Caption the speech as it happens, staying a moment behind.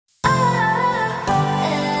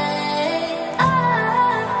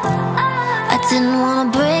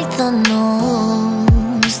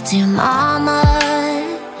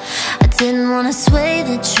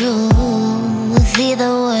truth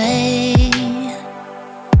either way.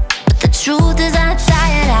 But the truth is I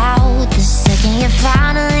tired out the second you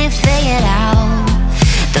finally figured out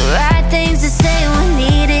the right things to say when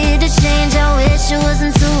needed to change. I wish it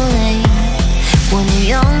wasn't too late. When you're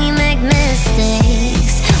young you make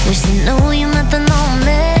mistakes. Wish they knew you meant the no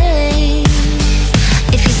me.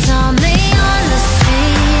 If you saw me on the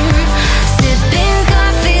street sipping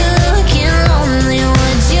coffee looking lonely,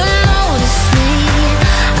 would you notice me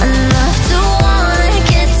enough to wanna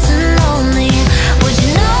get to know me? Would you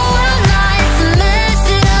know what I'm like to mess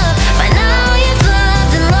it up? By now you've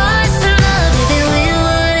loved and lost enough. Maybe we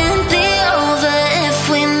wouldn't be over if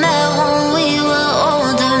we met when we were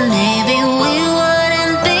older. Maybe we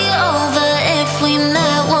wouldn't be over if we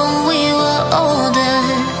met when we were older.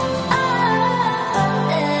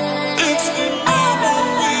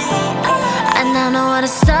 I now know how to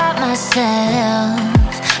stop myself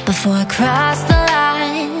before I cross the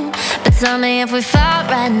line. But tell me if we fought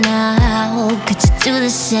right now, could you do the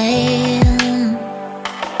same?